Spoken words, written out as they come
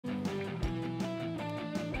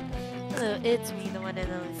Hello, it's me, the one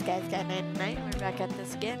and only Sky99. We're back at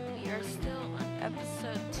this again. We are still on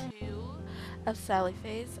episode 2 of Sally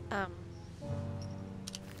Phase.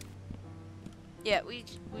 Yeah, we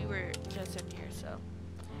were just in here, so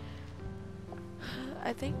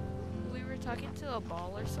I think we were talking to a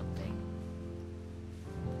ball or something.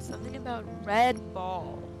 Something about red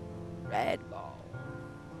ball. Red ball.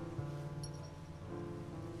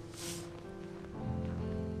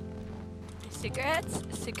 Secrets,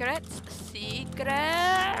 secrets,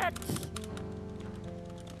 secrets.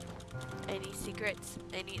 I need secrets.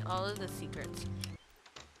 I need all of the secrets.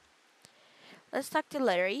 Let's talk to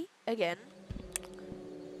Larry again.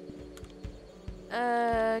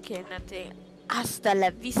 Okay, nothing. Hasta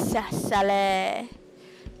la vista, Sally.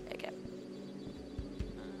 Okay.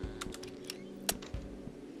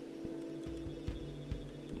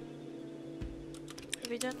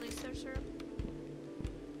 Have we done Lisa's room?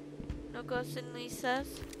 No ghosts in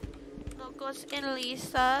Lisa's? No ghosts in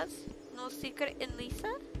Lisa's? No secret in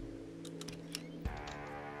Lisa?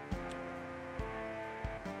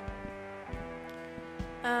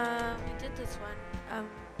 We did this one.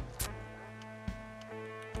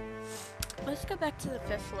 Let's go back to the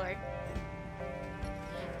 5th floor.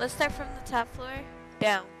 Let's start from the top floor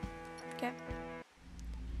down. Okay.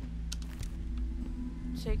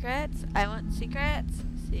 Secrets. I want secrets.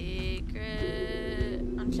 Secret.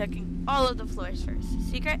 I'm checking all of the floors first.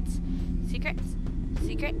 Secrets. Secrets.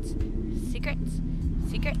 Secrets. Secrets.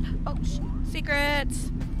 Secret. Oh,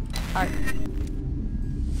 secrets. Art.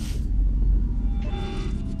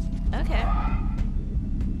 Okay.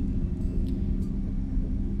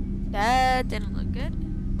 That didn't look good.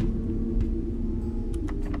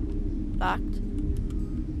 Locked.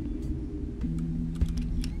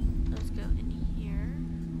 Let's go in here.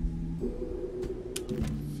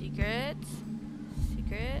 Secrets.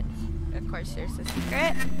 Secrets. Of course there's a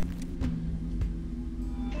secret.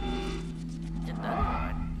 Another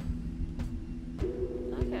one.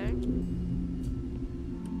 Okay.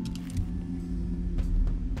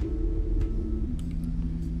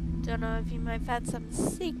 Don't know if you might find some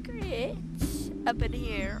secrets up in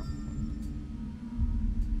here.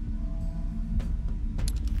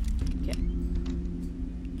 Okay.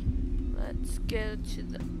 Let's go to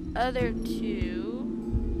the other two.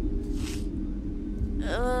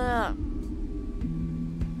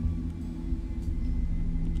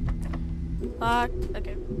 Locked.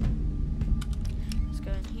 Okay. Let's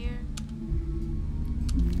go in here.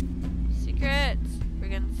 Secrets. We're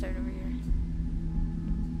gonna start over here.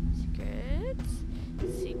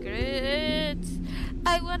 Secrets.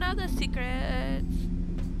 I want all the secrets.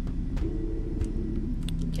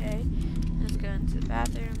 Okay. Let's go into the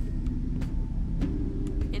bathroom.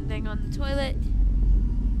 Anything on the toilet?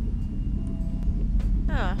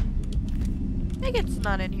 Huh. I think it's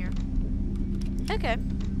not in here. Okay.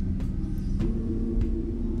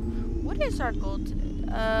 What is our goal today?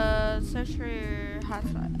 Search for your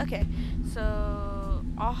hotspot. Okay. So,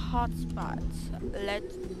 all hotspots.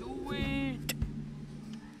 Let's do it.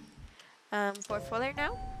 4th floor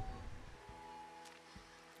now.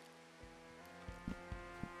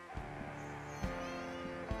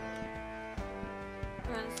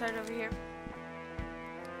 We're gonna start over here.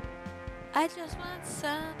 I just want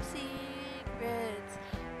some secrets.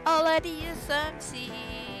 All I need is some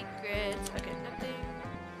secrets. Okay, nothing.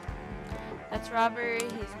 That's Robert. He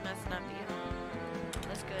must not be home.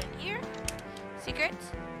 Let's go in here.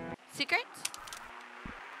 Secrets. Secrets.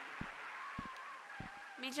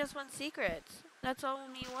 Me just want secrets. That's all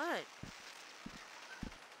me want.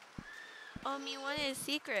 All me want is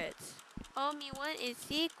secrets. All me want is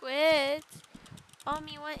secrets. All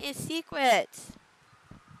me want is secrets.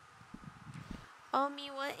 All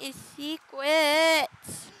me want is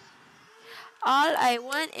secrets. All I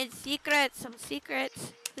want is secrets. Some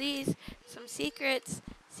secrets. Please. Some secrets.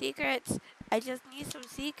 Secrets. I just need some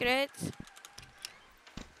secrets.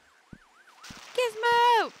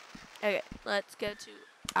 Gizmo! Okay, let's go to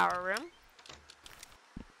our room.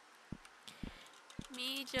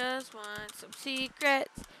 Me just want some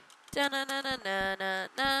secrets.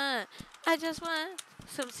 Da-na-na-na-na-na-na. I just want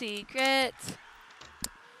some secrets.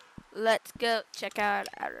 Let's go check out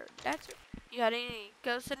our room. That's it. You got any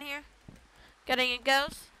ghosts in here? Got any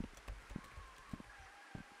ghosts?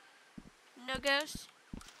 No ghosts?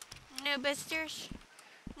 No busters?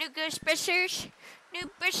 No ghostbusters? No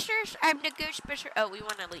busters? I'm the ghostbuster. Oh, we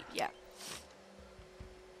want to leave. Yeah.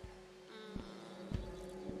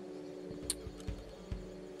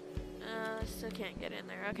 Still can't get in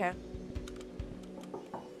there. Okay.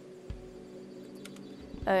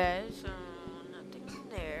 Okay, so nothing in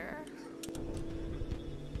there.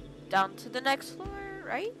 Down to the next floor,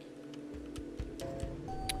 right?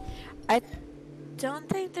 I don't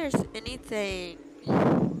think there's anything.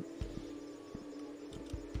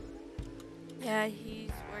 Yeah,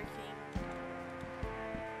 he's working.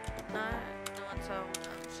 No one's home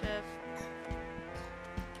on shift.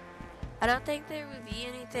 I don't think there would be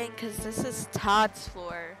anything because this is Todd's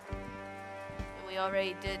floor. And we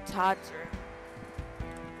already did Todd's room.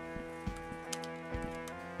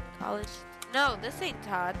 College. No, this ain't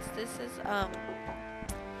Todd's. This is,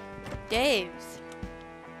 Dave's.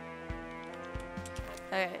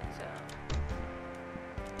 Okay, so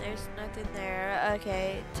there's nothing there.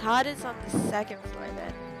 Okay, Todd is on the second floor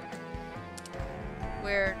then,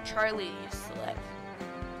 where Charlie used to live.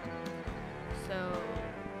 So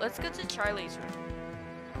let's go to Charlie's room.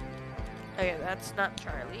 Okay, that's not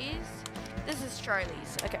Charlie's. This is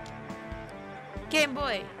Charlie's. Okay. Game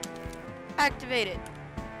Boy activated.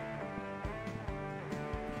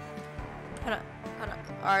 Hold on.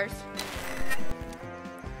 Ours.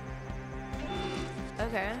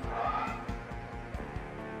 Okay.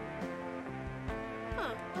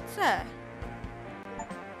 Huh, what's that?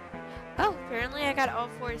 Oh, apparently I got all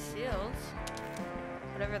 4 seals.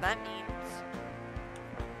 Whatever that means.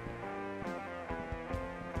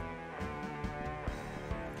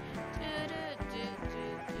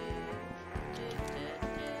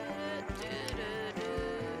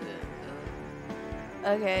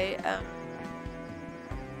 Okay,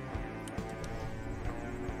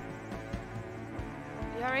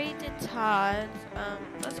 we already did Todd's.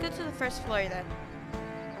 Let's go to the first floor then.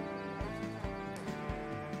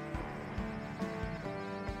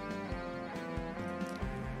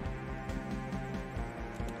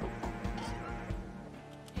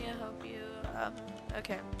 Yeah, hope you,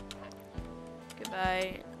 okay.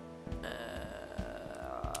 Goodbye.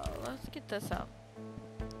 Let's get this out.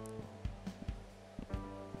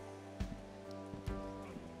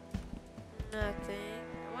 Nothing.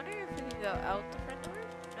 I wonder if we can go out the front door?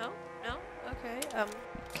 No? No? Okay.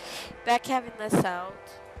 Back having this out.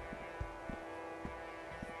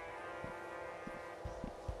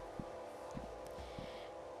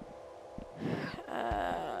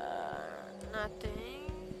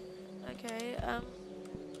 Nothing. Okay,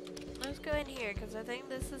 let's go in here, because I think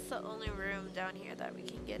this is the only room down here that we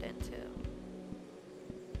can get into.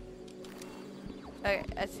 Okay,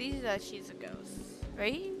 I see that she's a ghost.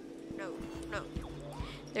 Right? No.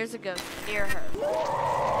 There's a ghost near her.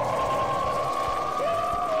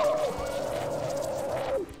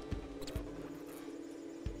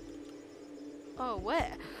 Oh, what?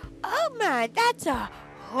 Oh my, that's a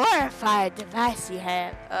horrifying device you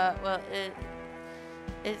have. Well,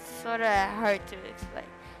 it's sort of hard to explain.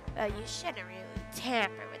 You shouldn't really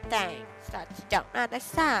tamper with things that you don't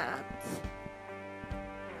understand.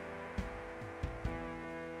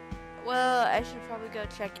 Well, I should probably go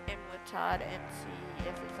check in with Todd and see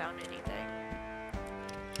if we found anything.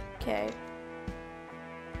 Okay.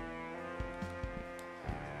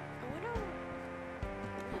 I wonder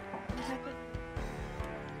what happened.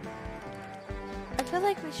 I feel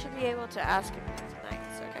like we should be able to ask him tonight.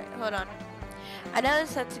 Okay, hold on. I know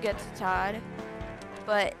this had to get to Todd,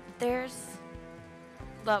 but there's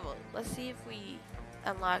level. Let's see if we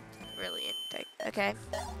unlocked really anything. Okay.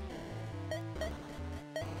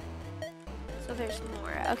 So there's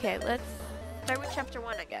more. Okay, let's start with chapter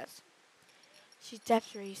 1, I guess. She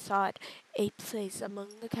desperately sought a place among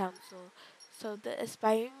the council, so the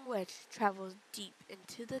aspiring witch travels deep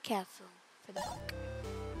into the castle for the book.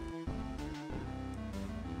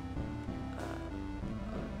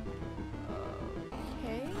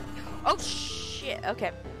 Okay. Oh shit.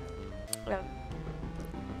 Okay.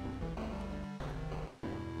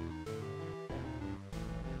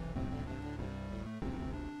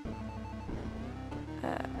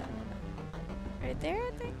 Right there,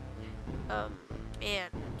 I think. Man,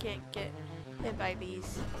 can't get hit by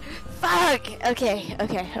these. Fuck! Okay.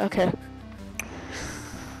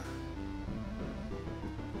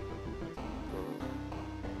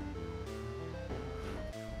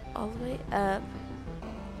 All the way up.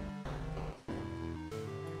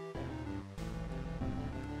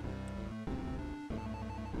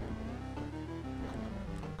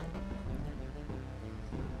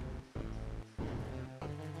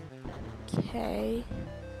 Okay.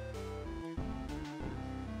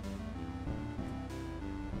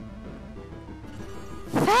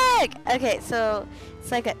 Fuck! Okay, so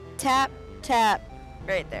it's like a tap, tap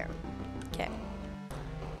right there. Okay.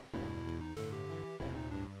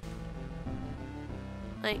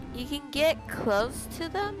 Like, you can get close to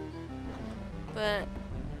them, but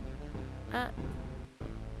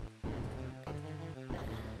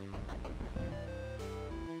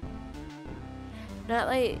not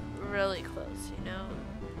like really close, you know?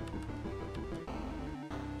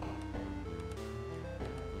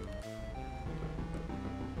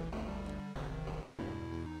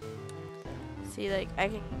 See, like, I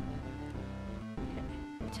can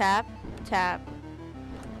tap, tap,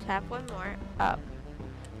 tap one more, up.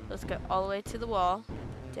 Let's go all the way to the wall.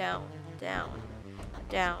 Down, down,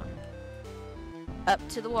 down. Up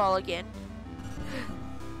to the wall again.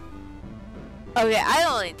 Okay, I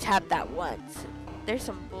only tapped that once. There's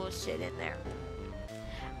some bullshit in there.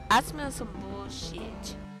 I smell some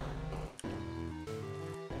bullshit.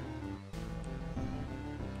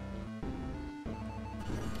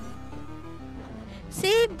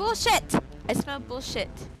 See? Bullshit! I smell bullshit.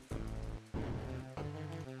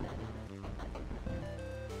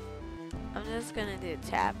 I'm just gonna do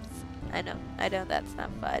taps. I know that's not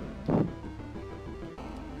fun.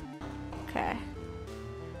 Okay.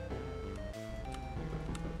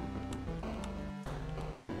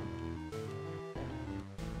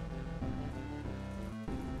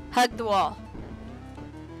 Hug the wall.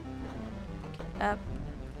 Up,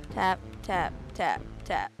 tap, tap, tap,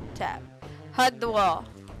 tap, tap. Hug the wall.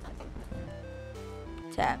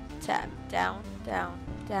 Tap, tap, down, down,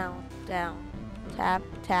 down, down. Tap,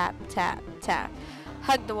 tap, tap, tap.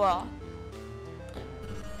 Hug the wall.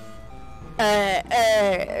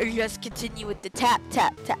 Just continue with the tap,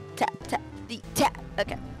 tap, tap, tap, tap, the tap.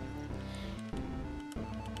 Okay.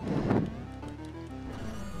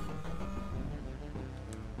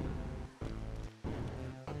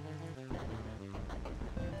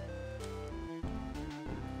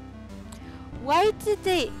 Why did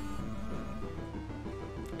they?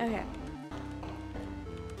 Okay.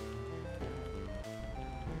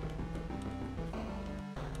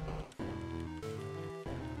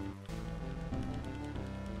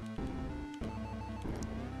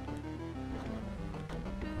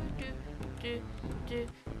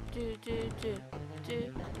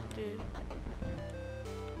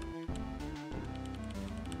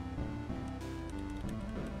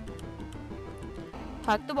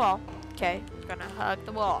 Hug the wall. Okay, gonna hug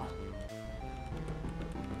the wall.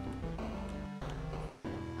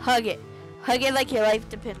 Hug it. Hug it like your life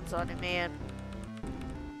depends on it, man.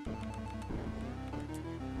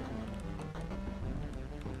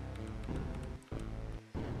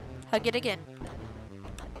 Hug it again.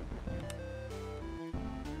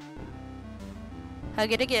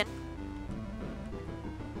 Hug it again.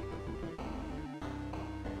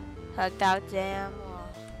 Hug that damn wall.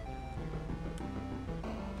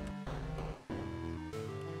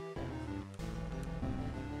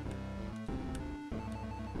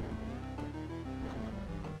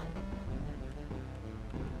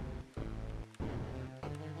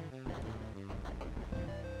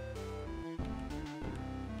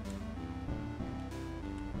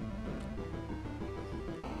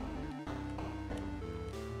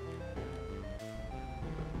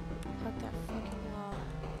 Hug that fucking wall.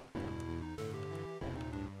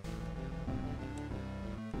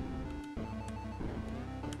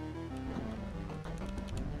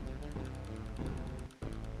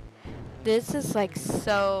 This is like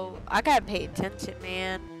so... I gotta pay attention,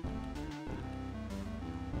 man.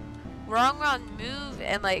 Wrong move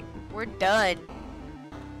and like, we're done.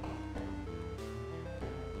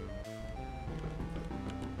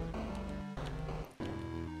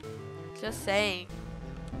 Just saying.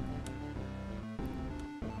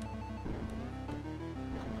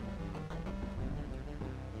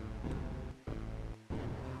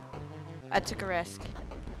 I took a risk.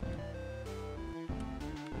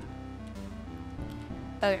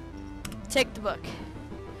 Okay, take the book.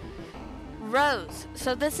 Rose.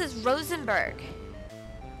 So this is Rosenberg.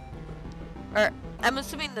 Or, I'm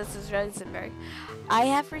assuming this is Rosenberg. I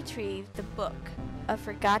have retrieved the book of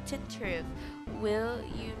forgotten truth. Will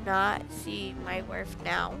you not see my worth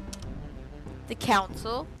now? The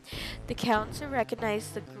council. The council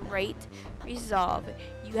recognized the great resolve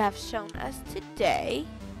you have shown us today.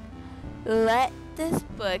 Let this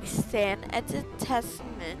book stand as a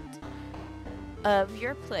testament of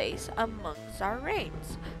your place amongst our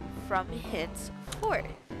reigns from henceforth.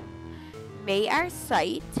 May our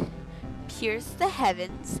sight pierce the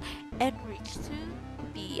heavens and reach to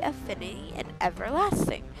be affinity and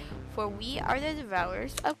everlasting, for we are the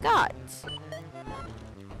devourers of gods.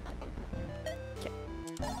 Okay.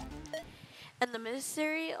 And the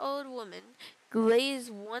mysterious old woman gazed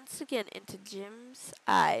once again into Jim's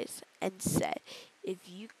eyes and said, "If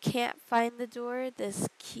you can't find the door this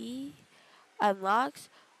key unlocks,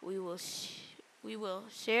 we will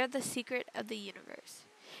share the secret of the universe."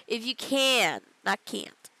 If you can, not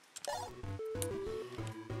can't.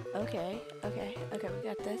 Okay, we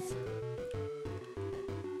got this.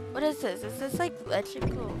 What is this? Is this like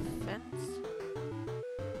electrical fence?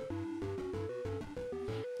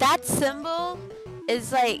 That symbol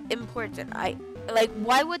is like important. Like,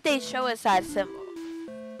 why would they show us that symbol?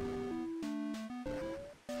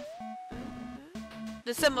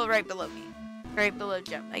 The symbol right below me. Right below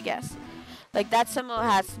Jim, I guess. Like, that symbol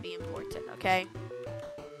has to be important, okay?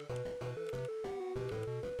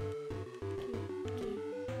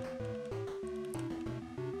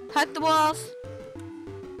 Hug the walls.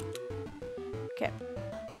 Okay.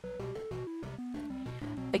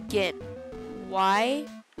 Again, why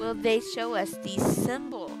will they show us these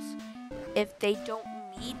symbols if they don't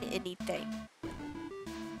mean anything?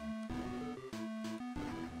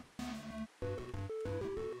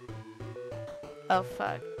 Oh,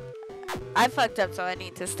 fuck. I fucked up, so I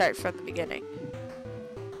need to start from the beginning.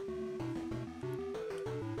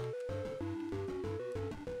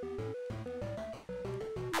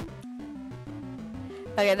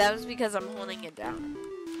 Okay, that was because I'm holding it down.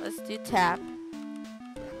 Let's do tap.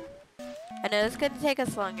 I know it's gonna take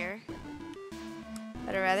us longer,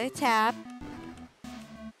 but I'd rather tap.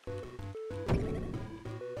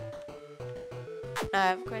 I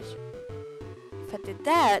have a question. If I did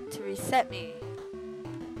that to reset me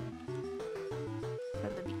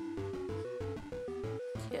from the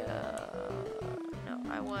no,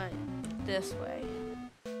 I want this way.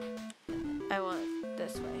 I want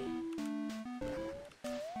this way.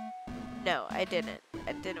 No, I didn't.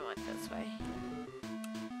 I didn't want this way.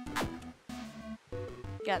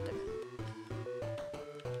 Got them.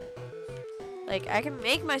 Like, I can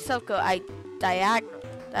make myself go diagonal.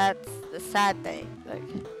 That's the sad thing. Like,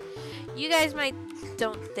 you guys might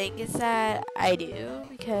don't think it's sad. I do,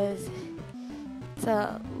 because it's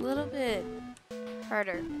a little bit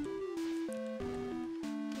harder.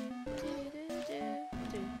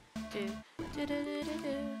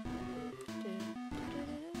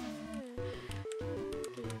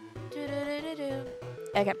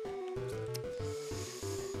 Okay.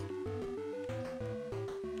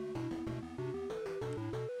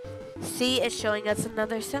 See, it's showing us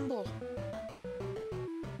another symbol.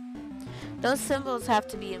 Those symbols have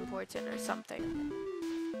to be important or something.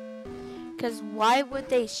 Because why would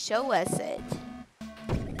they show us it?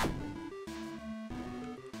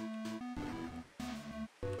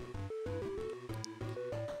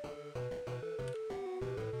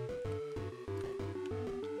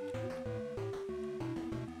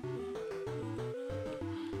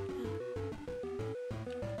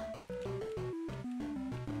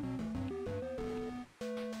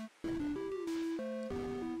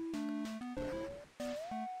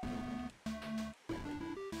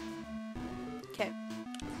 Okay.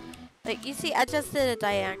 Like, you see, I just did a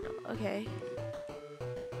diagonal. Okay.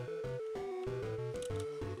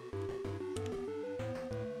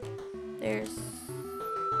 There's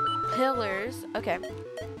pillars. Okay.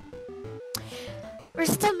 We're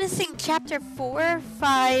still missing chapter 4,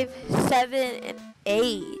 5, 7, and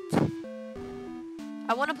 8.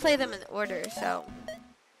 I want to play them in order, so.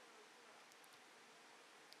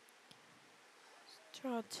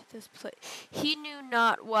 Drawn to this place. He knew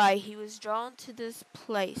not why he was drawn to this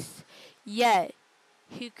place, yet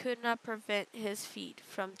he could not prevent his feet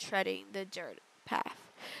from treading the dirt path.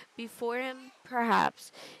 Before him,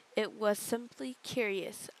 perhaps it was simply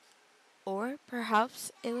curious, or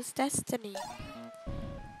perhaps it was destiny.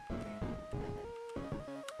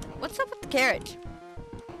 What's up with the carriage?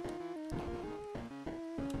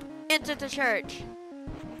 Enter the church.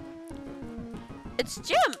 It's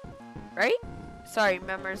Jim, right? Sorry,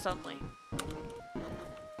 members only.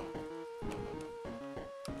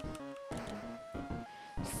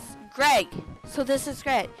 Greg. So this is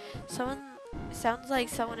Greg. Sounds like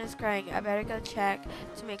someone is crying. I better go check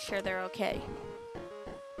to make sure they're okay.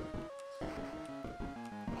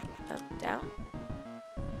 Down.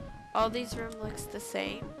 All these rooms looks the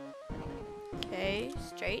same. Okay,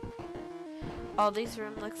 straight. All these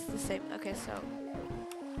rooms looks the same. Okay, so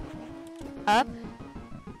up.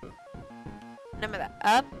 Remember that.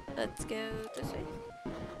 Up. Let's go this way.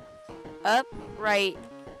 Up, right,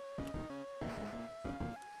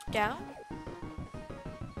 down,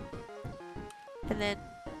 and then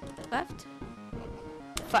left.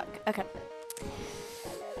 Fuck. Okay.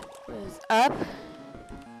 Was up,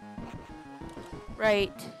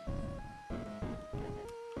 right,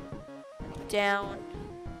 down,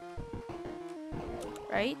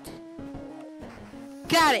 right.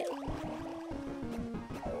 Got it.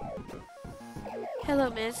 Hello,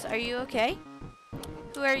 miss. Are you okay?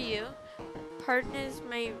 Who are you? Pardon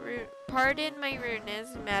my rudeness,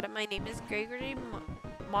 madam. My name is Gregory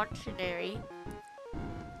Montgomery.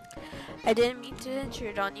 I didn't mean to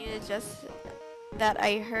intrude on you. It's just that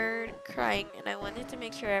I heard crying, and I wanted to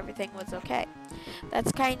make sure everything was okay.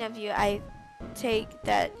 That's kind of you. I take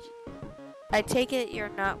that I take it you're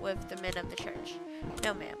not with the men of the church.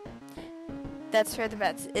 No, ma'am. That's for the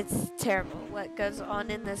vets. It's terrible what goes on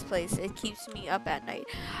in this place. It keeps me up at night.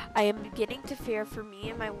 I am beginning to fear for me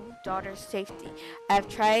and my daughter's safety. I have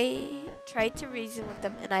tried to reason with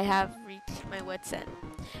them, and I have reached my wits' end.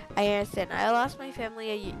 I understand. I lost my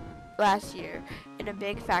family last year in a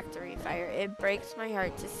big factory fire. It breaks my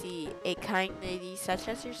heart to see a kind lady such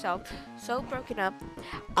as yourself so broken up.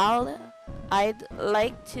 I'd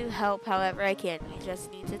like to help however I can. You just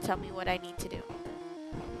need to tell me what I need to do.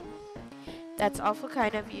 That's awful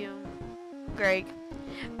kind of you, Greg.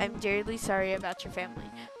 I'm dearly sorry about your family.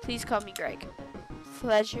 Please call me Greg.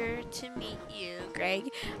 Pleasure to meet you,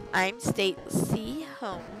 Greg. I'm Stacy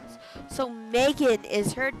Holmes. So Megan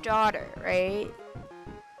is her daughter, right?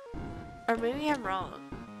 Or maybe I'm wrong.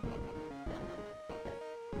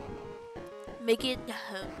 Megan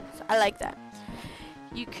Holmes. I like that.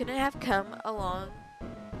 You couldn't have come along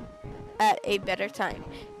at a better time.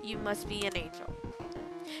 You must be an angel.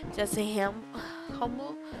 Just a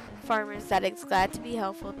humble farmer that is glad to be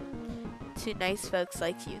helpful to nice folks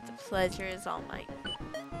like you. The pleasure is all mine.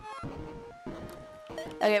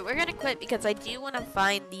 Okay, we're gonna quit because I do want to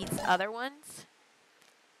find these other ones.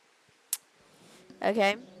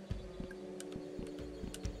 Okay.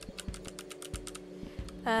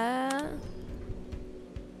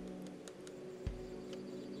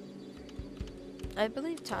 I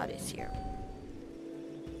believe Todd is here.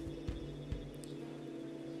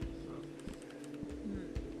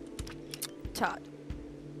 Todd.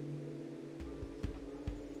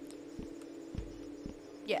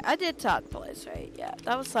 Yeah, I did Todd Place, right? Yeah,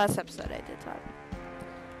 that was last episode I did Todd.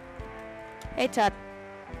 Hey, Todd.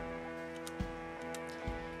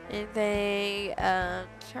 Anything,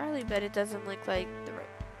 Charlie, but it doesn't look like the right.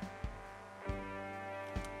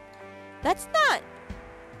 That's not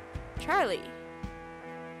Charlie.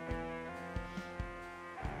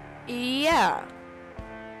 Yeah.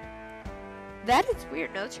 That is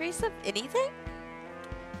weird. No trace of anything?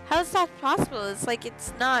 How is that possible? It's like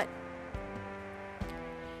it's not.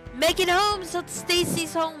 Megan Holmes, so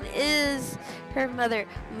Stacy's home is her mother,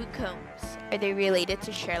 Luke Holmes. Are they related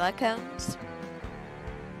to Sherlock Holmes?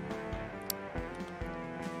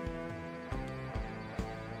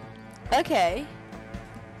 Okay.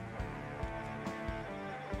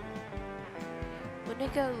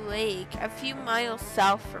 Winnebago Lake, a few miles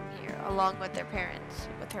south from here, along with her parents.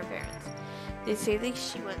 They say that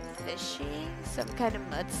she went fishing. Some kind of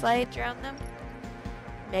mudslide drowned them.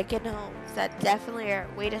 Megan Holmes, that definitely are.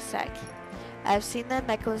 Wait a sec. I've seen that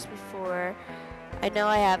necklace before. I know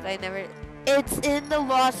I have. I never. It's in the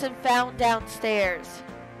lost and found downstairs.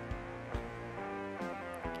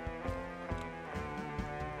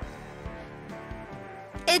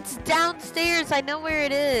 It's downstairs. I know where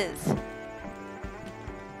it is.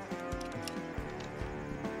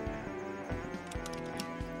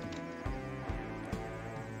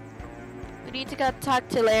 We need to go talk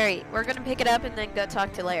to Larry. We're gonna pick it up and then go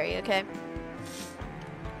talk to Larry, okay?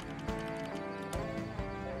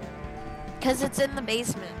 Because it's in the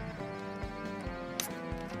basement.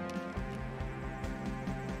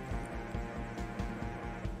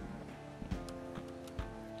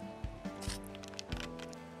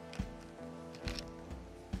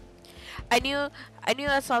 I knew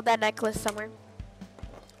I saw that necklace somewhere.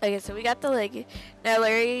 Okay, so we got the leg. Now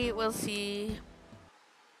Larry will see.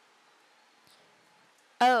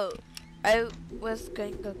 Oh, I was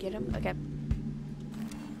going to go get him. Okay.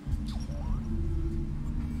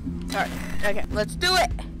 Alright, okay, let's do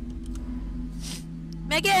it!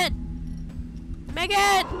 Megan!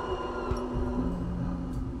 Megan!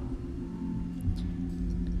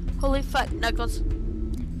 Holy fuck, Knuckles.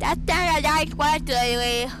 That's not a nice one,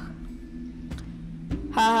 Larry.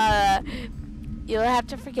 Haha. You'll have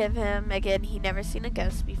to forgive him. Megan, he never seen a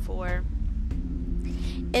ghost before.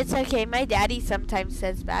 It's okay, my daddy sometimes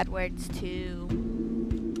says bad words too.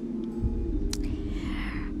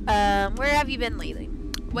 Where have you been lately?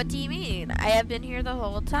 What do you mean? I have been here the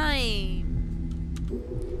whole time.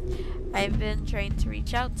 I've been trying to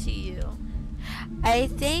reach out to you. I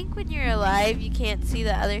think when you're alive, you can't see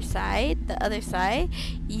the other side. The other side?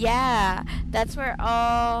 Yeah, that's where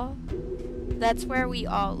we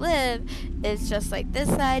all live. It's just like this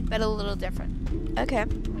side, but a little different. Okay.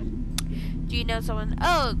 Do you know someone?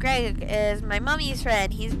 Oh, Greg is my mommy's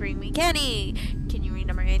friend. He's bringing me candy. Can you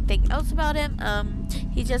remember anything else about him?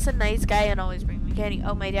 He's just a nice guy and always brings me candy.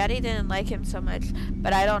 Oh, my daddy didn't like him so much,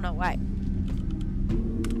 but I don't know why.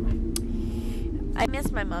 I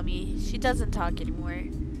miss my mommy. She doesn't talk anymore.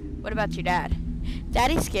 What about your dad?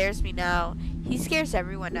 Daddy scares me now. He scares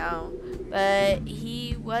everyone now, but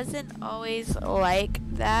he wasn't always like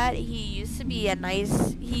that. He used to be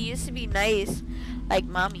nice, like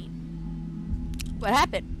mommy. What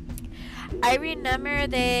happened? I remember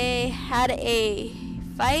they had a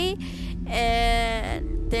fight,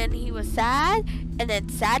 and then he was sad, and then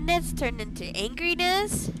sadness turned into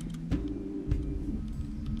angriness.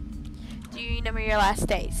 Do you remember your last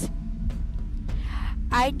days?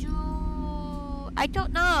 I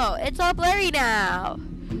don't know. It's all blurry now.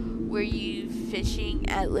 Were you fishing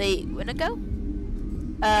at Lake Winnebago?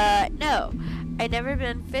 No. I never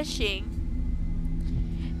been fishing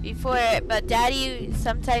before, but Daddy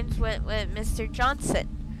sometimes went with Mr. Johnson.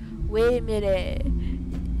 Wait a minute.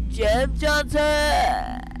 Jim Johnson!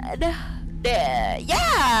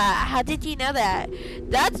 Yeah! How did you know that?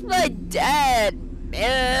 That's my dad,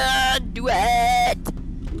 man. Duet!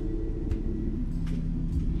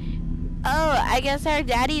 Oh, I guess our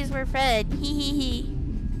daddies were friends. Hee hee hee.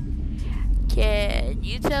 Can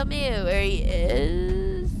you tell me where he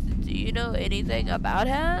is? Do you know anything about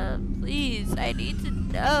him? Please, I need to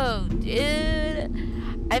know, dude.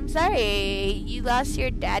 I'm sorry you lost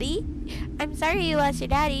your daddy. I'm sorry you lost your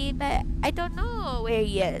daddy, but I don't know where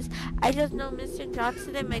he is. I just know Mr.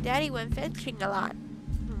 Johnson and my daddy went fishing a lot.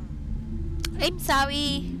 I'm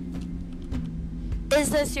sorry. Is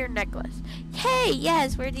this your necklace? Hey,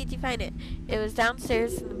 yes, where did you find it? It was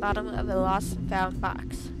downstairs in the bottom of a lost and found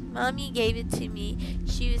box. Mommy gave it to me.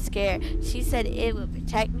 She was scared. She said it would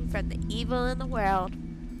protect me from the evil in the world.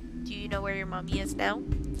 Do you know where your mommy is now?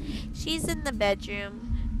 She's in the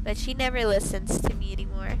bedroom, but she never listens to me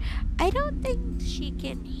anymore. I don't think she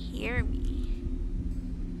can hear me.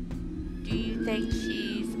 Do you think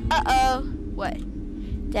she's... Uh-oh.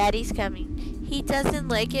 What? Daddy's coming. He doesn't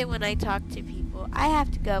like it when I talk to people. I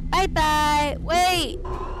have to go. Bye-bye. Wait.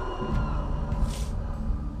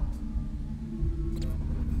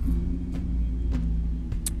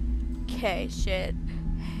 Okay, shit.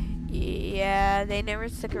 Yeah, they never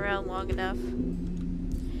stuck around long enough.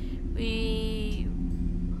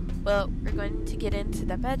 Well, we're going to get into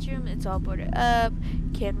the bedroom. It's all boarded up.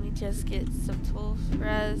 Can we just get some tools for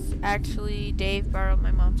us? Actually, Dave borrowed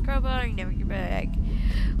my mom's crowbar. He never gave it back.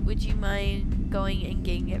 Would you mind going and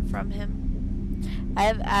getting it from him? I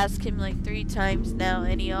have asked him like 3 times now,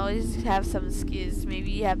 and he always has some excuse.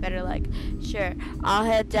 Maybe you have better luck. Sure, I'll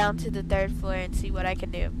head down to the 3rd floor and see what I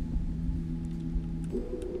can do.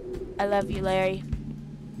 I love you, Larry.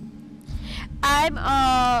 I'm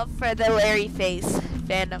all for the Larry face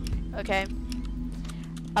fandom, okay?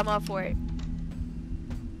 I'm all for it.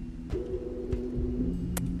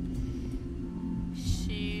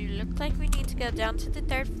 She looked like we need to go down to the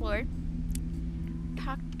 3rd floor.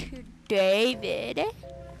 Talk to David.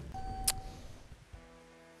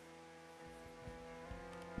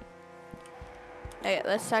 Okay,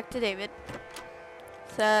 let's talk to David.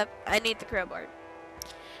 So, I need the crowbar.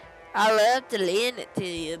 I love to lend it to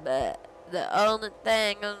you, but the only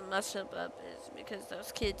thing I'm gonna mess up is because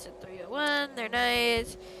those kids at 301, they're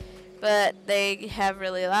nice, but they have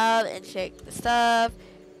really loud and shake the stuff.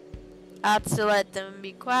 I have to let them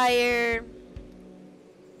be quiet.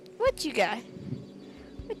 What you got?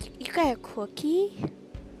 You got a cookie?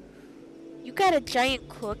 You got a giant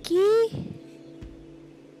cookie?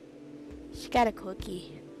 She got a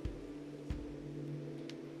cookie.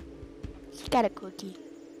 She got a cookie.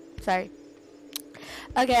 Sorry.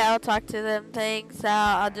 Okay, I'll talk to them. Thanks.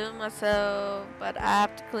 I'll do it myself, but I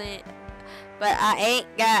have to clean. But I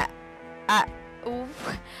ain't got. I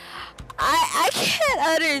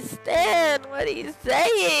can't understand what he's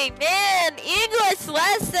saying, man. English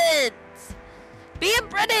lessons. Being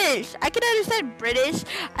British, I can understand British.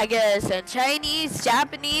 I can understand Chinese,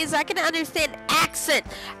 Japanese. I can understand accent.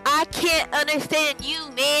 I can't understand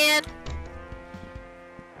you, man.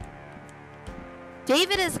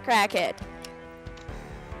 David is a crackhead.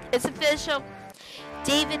 It's official.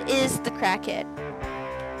 David is the crackhead.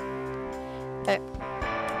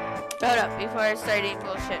 Hold up before I start eating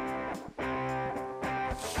bullshit.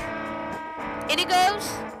 Any goes?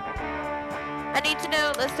 I need to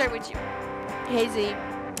know. Let's start with you. Hey Z.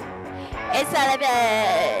 It's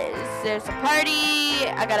Saturday. There's a party.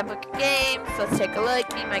 I gotta book a game. So let's take a look.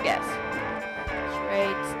 Be my guest.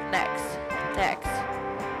 Right. Next.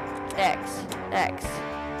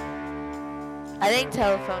 I think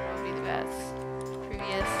telephone would be the best.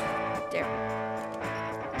 Previous. There.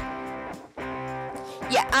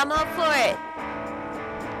 Yeah, I'm all for it.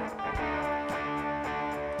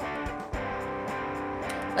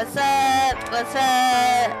 What's up?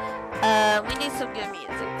 We need some good music.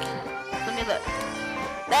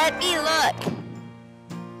 Let me look.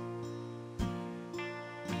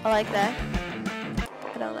 I like that.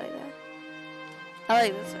 I don't like that. I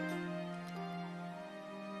like this one.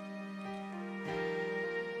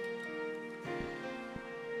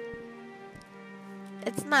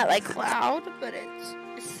 It's not like loud, but it's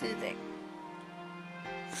soothing.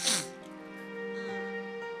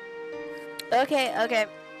 Okay.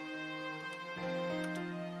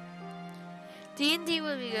 D&D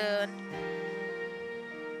would be good.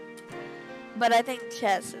 But I think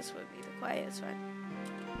chess would be the quietest one.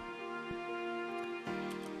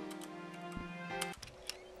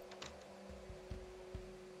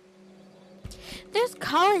 There's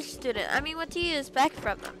college student. I mean, what do you expect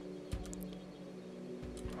from them?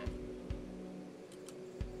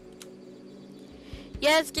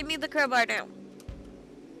 Yes, give me the crowbar now.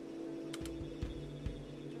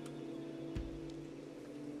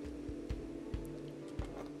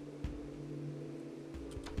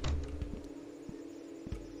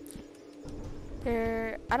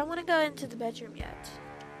 I don't want to go into the bedroom yet.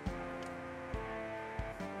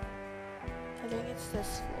 I think it's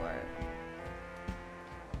this floor.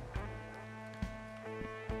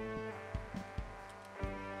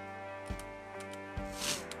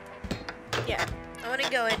 Yeah, I want to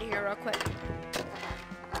go in here real quick.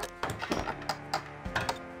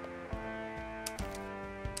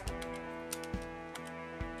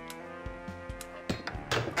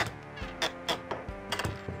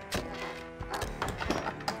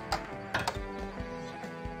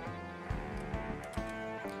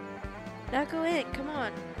 Now go in, come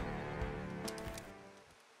on.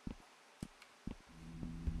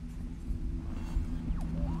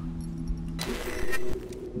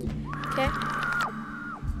 Okay.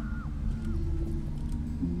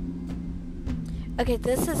 Okay,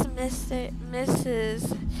 this is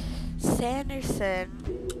Mrs. Sanderson.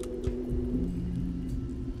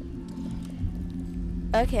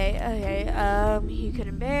 Okay. He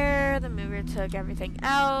couldn't bear. The mover took everything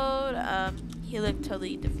out. He looked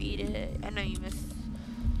totally defeated. I know you missed.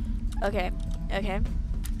 Okay. Alright.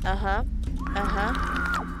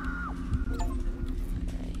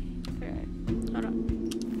 Hold on.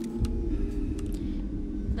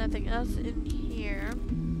 Nothing else in here.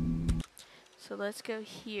 So let's go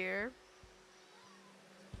here.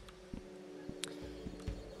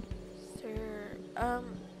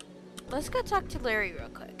 Let's go talk to Larry real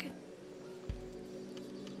quick.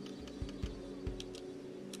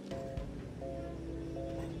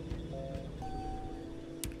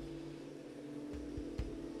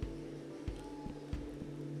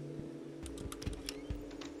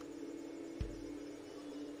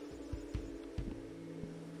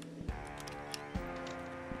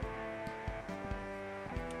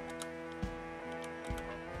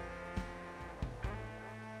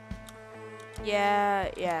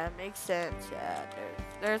 Yeah, makes sense. Yeah,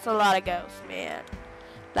 there's a lot of ghosts, man.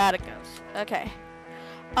 Lot of ghosts. Okay.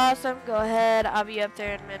 Awesome, go ahead. I'll be up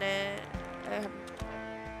there in a minute.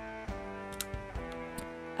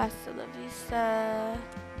 Hasta la vista.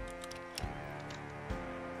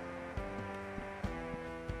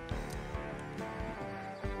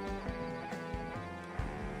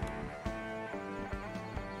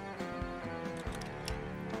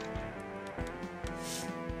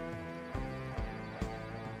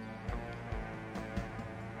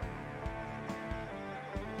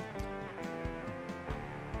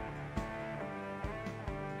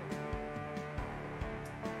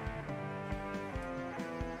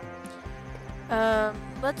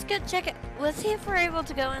 Let's go check it. Let's see if we're able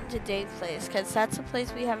to go into Dave's place, because that's a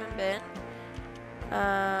place we haven't been.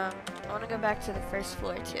 I want to go back to the first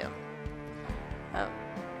floor, too.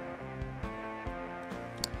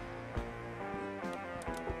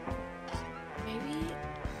 Maybe?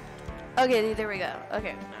 Okay, there we go.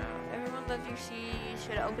 Okay, now, everyone loves your seat. You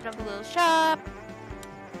should open up a little shop.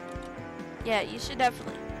 Yeah, you should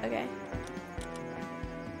definitely. Okay.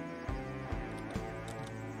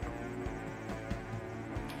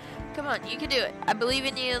 Come on, you can do it. I believe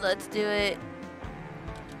in you. Let's do it.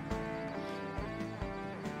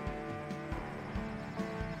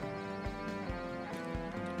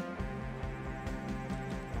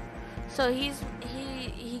 So he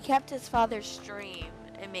kept his father's dream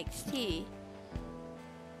and makes tea.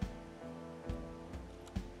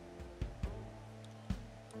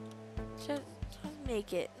 Just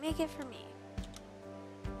make it. Make it for me.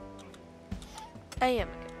 I am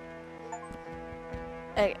good.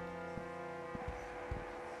 Okay.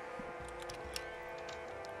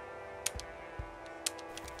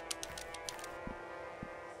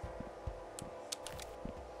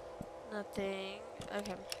 Nothing.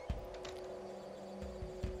 Okay.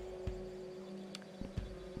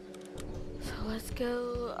 So let's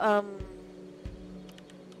go.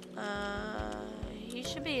 He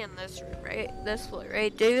should be in this room, right? This floor,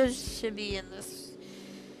 right? David should be in this.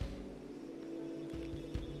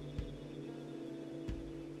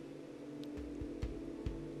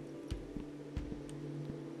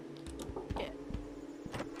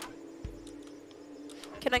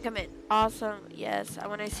 Can I come in? Awesome. Yes. I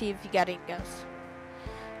want to see if you got any ghosts.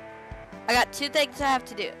 I got 2 things I have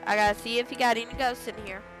to do. I gotta see if you got any ghosts in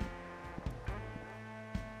here.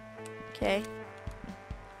 Okay.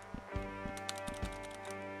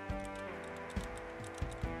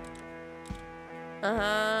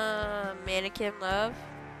 Mannequin love.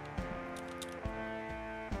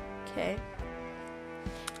 Okay.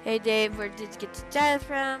 Hey Dave, where did you get the death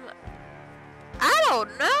from? I don't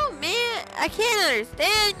know, man. I can't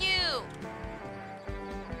understand you.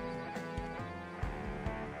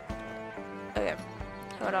 Okay,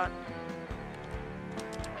 hold on.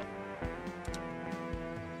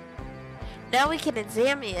 Now we can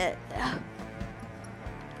examine it.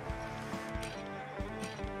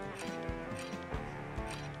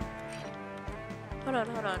 Hold on,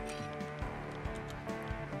 hold on.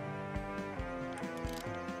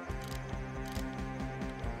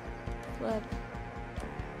 Flood.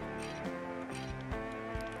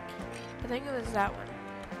 I think it was that one.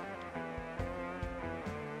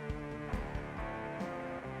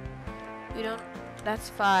 We don't. That's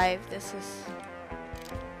 5. This is.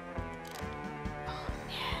 Oh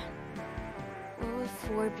man. What would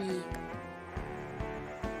 4 be?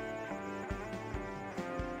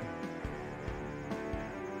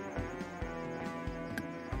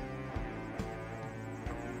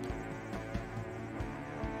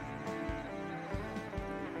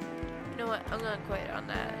 You know what? I'm gonna quit on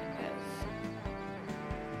that.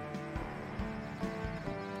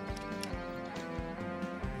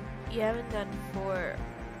 You haven't done 4.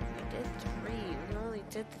 We did 3. We only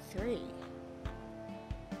did the 3.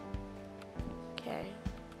 Okay.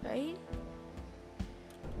 Right?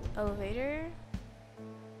 Elevator.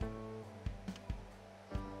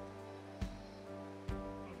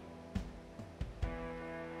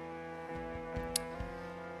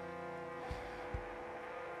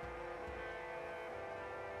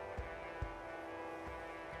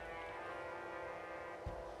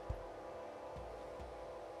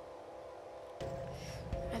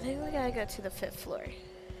 I think we gotta go to the 5th floor.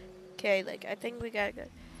 Okay, like, I think we gotta go.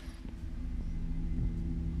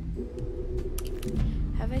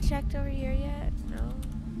 Have I checked over here yet? No.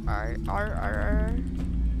 R.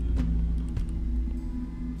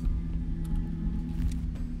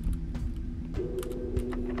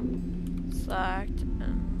 It's locked.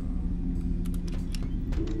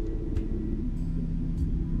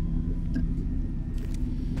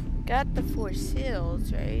 Got the 4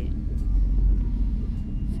 seals, right?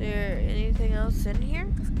 Is there anything else in here?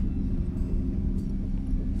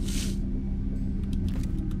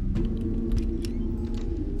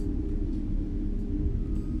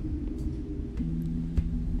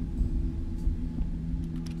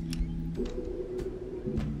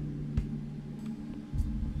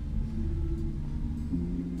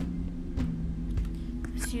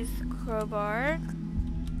 Let's use the crowbar.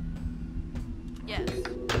 Yes.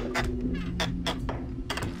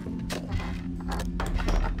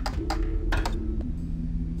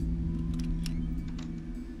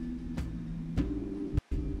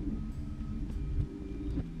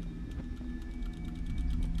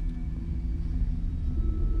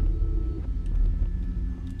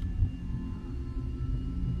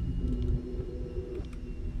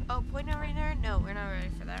 Oh, pointer right there? No, we're not ready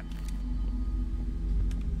for that.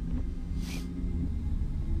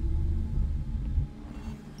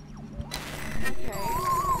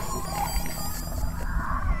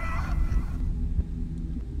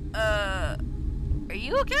 Are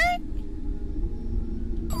you okay?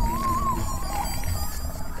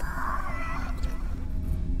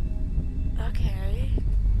 Okay.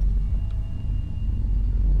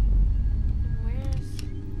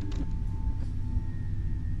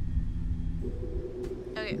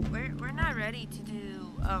 Okay, we're not ready to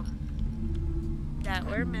do that.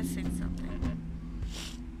 We're missing something.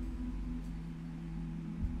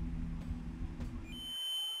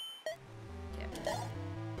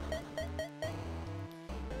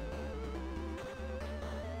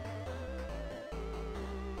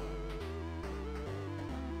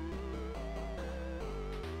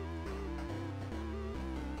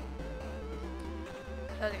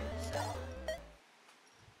 Okay, so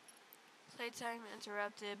playtime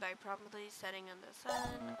interrupted by promptly setting in the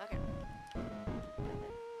sun. Okay.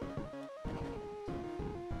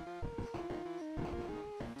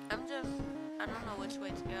 I don't know which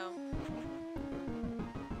way to go.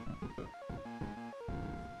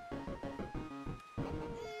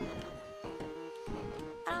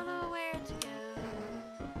 I don't know where to go.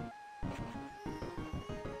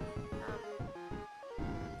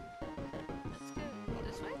 Let's go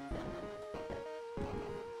this way.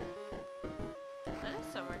 That is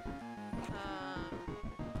somewhere.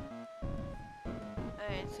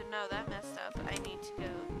 Okay, so no, that messed up. I need to go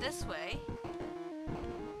this way.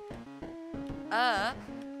 Up.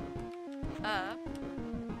 Up.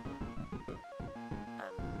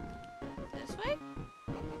 This way?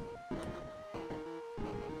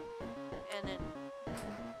 And then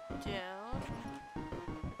down.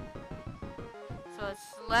 So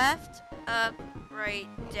it's left, up, right,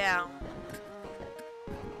 down.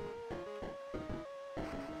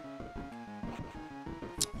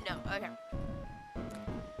 No, okay.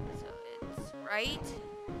 So it's right,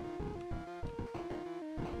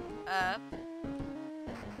 up,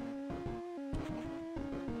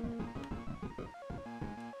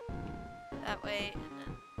 that way, and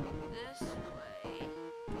then this way,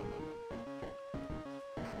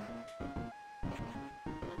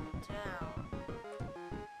 and down.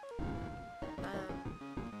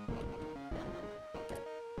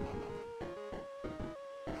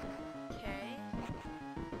 Okay.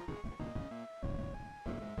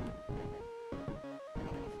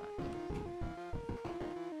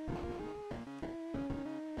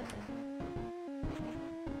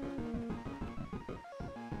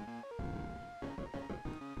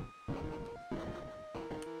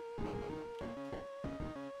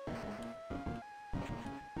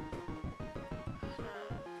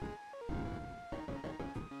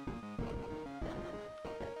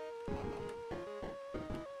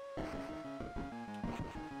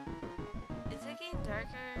 Is it getting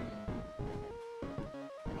darker?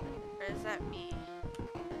 Or is that me?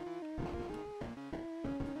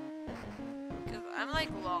 Because I'm like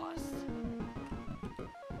lost.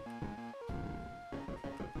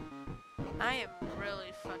 I am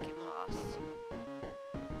really fucking lost.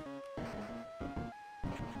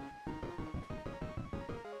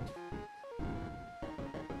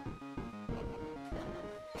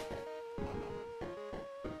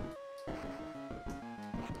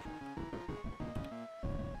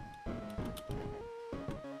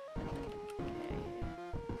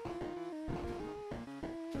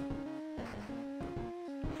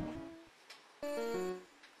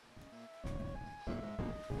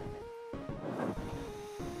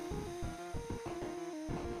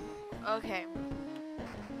 Okay.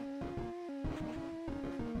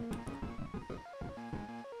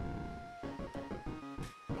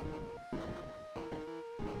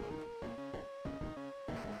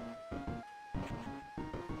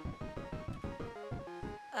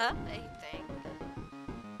 Up, I think.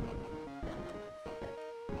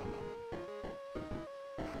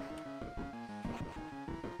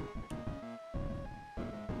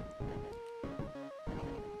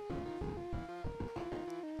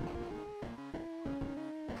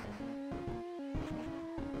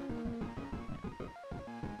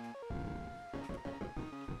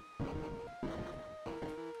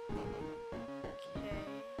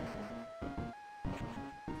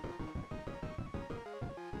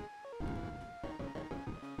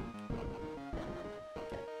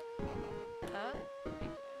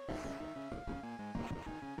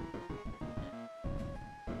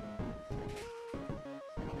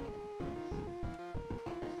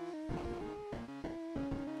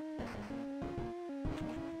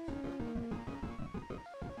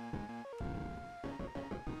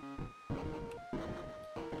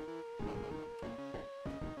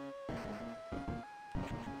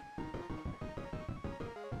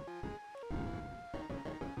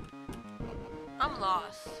 I'm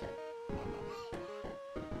lost.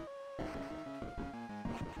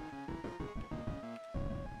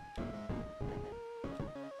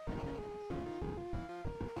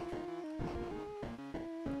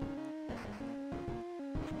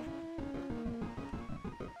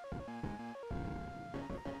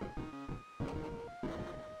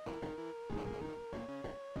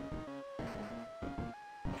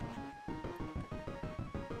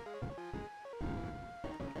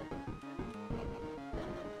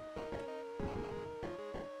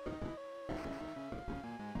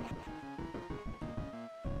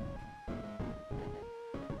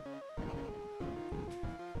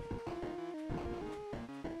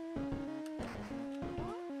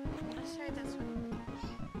 Let's try this one.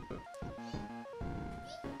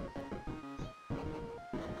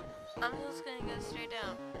 I'm just gonna go straight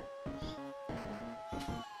down.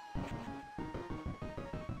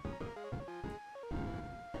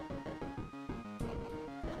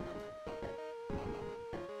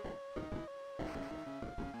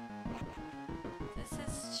 This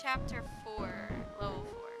is chapter 4, level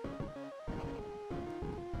 4.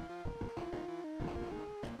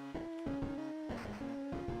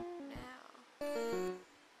 Now.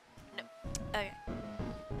 No. Okay.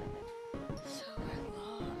 So we're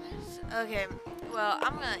lost. Okay. Well,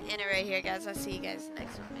 I'm gonna end it right here, guys. I'll see you guys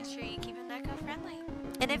next one. Make sure you keep it eco friendly.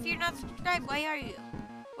 And if you're not subscribed, why are you?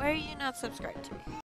 Why are you not subscribed to me?